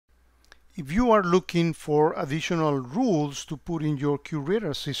If you are looking for additional rules to put in your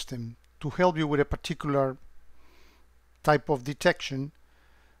QRadar system to help you with a particular type of detection,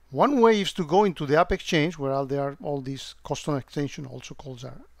 one way is to go into the App Exchange, where there are all these custom extensions,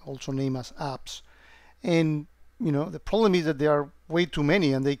 also named as apps. And the problem is that there are way too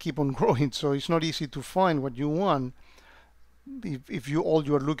many and they keep on growing, so it's not easy to find what you want. If all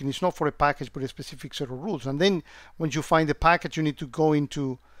you are looking is not for a package but a specific set of rules. And then once you find the package, you need to go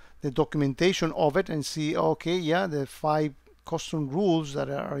into the documentation of it and see, okay, yeah, the 5 custom rules that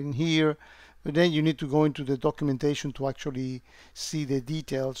are in here, but then you need to go into the documentation to actually see the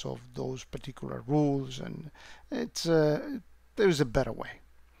details of those particular rules, and there's a better way.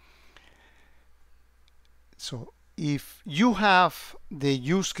 So if you have the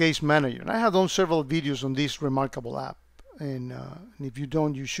use case manager, and I have done several videos on this remarkable app, and if you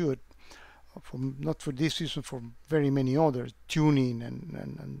don't, you should. Not for this reason, for very many others, tuning,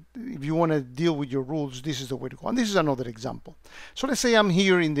 and if you want to deal with your rules, this is the way to go. And this is another example. So let's say I'm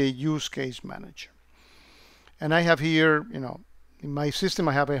here in the use case manager, and I have here, in my system,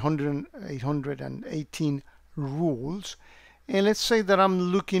 I have 818 rules, and let's say that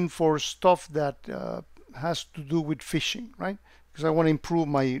I'm looking for stuff that has to do with phishing, right? Because I want to improve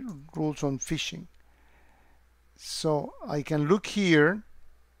my rules on phishing. So I can look here.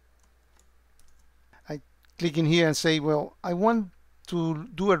 I click in here and say, well, I want to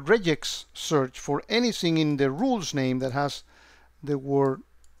do a regex search for anything in the rules name that has the word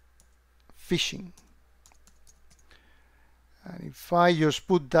phishing. And if I just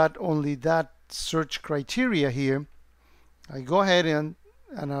put only that search criteria here, I go ahead and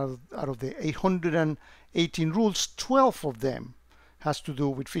out of the 818 rules, 12 of them has to do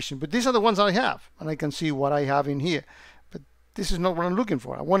with phishing. But these are the ones I have, and I can see what I have in here. But this is not what I'm looking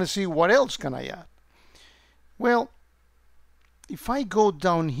for. I want to see what else can I add. Well, if I go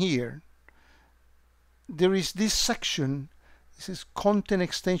down here, there is this section. This is content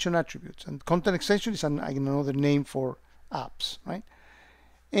extension attributes, and content extension is another name for apps, right?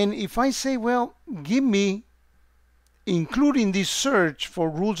 And if I say, well, give me, including this search for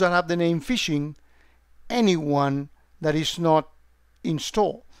rules that have the name phishing, anyone that is not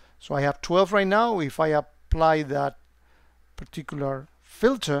installed. So I have 12 right now. If I apply that particular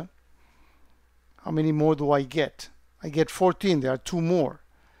filter, how many more do I get? I get 14. There are 2 more.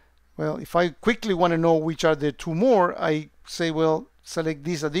 Well, if I quickly want to know which are the 2 more, I say, well, select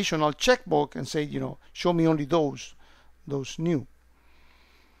this additional checkbox and say, show me only those new.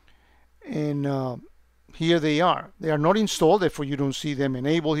 And here they are. They are not installed, therefore you don't see them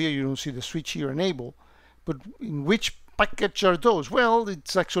enabled here. You don't see the switch here enabled. But in which package are those? Well,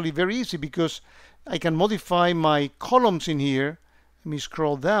 it's actually very easy, because I can modify my columns in here. Let me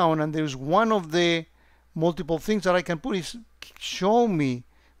scroll down, and there's one of the multiple things that I can put is show me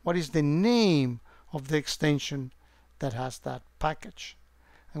what is the name of the extension that has that package.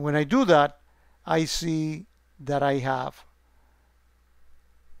 And when I do that, I see that I have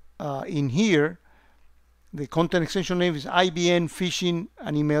in here the content extension name is IBN phishing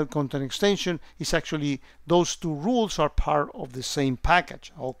and email content extension. Is actually, those 2 rules are part of the same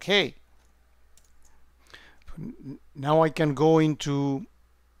package. Okay. Now I can go into,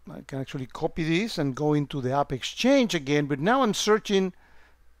 I can actually copy this and go into the App Exchange again, but now I'm searching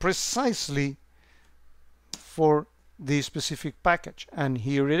precisely for this specific package, and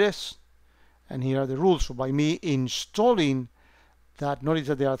here it is, and here are the rules. So by me installing that, notice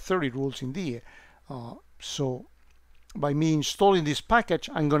that there are 30 rules in there. So by me installing this package,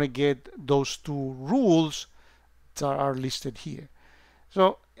 I'm going to get those 2 rules that are listed here.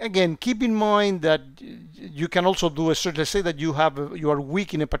 So again, keep in mind that you can also do a search. Let's say that you are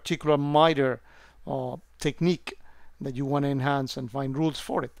weak in a particular MITRE technique that you want to enhance and find rules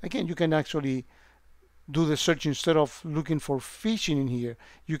for it. Again, you can actually do the search. Instead of looking for phishing in here,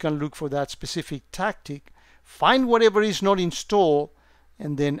 you can look for that specific tactic, find whatever is not installed,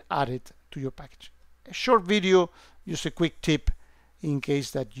 and then add it to your package. A short video, just a quick tip in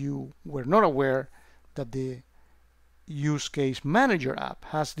case that you were not aware that the Use Case Manager app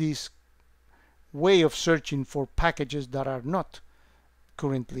has this way of searching for packages that are not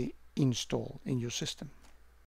currently installed in your system.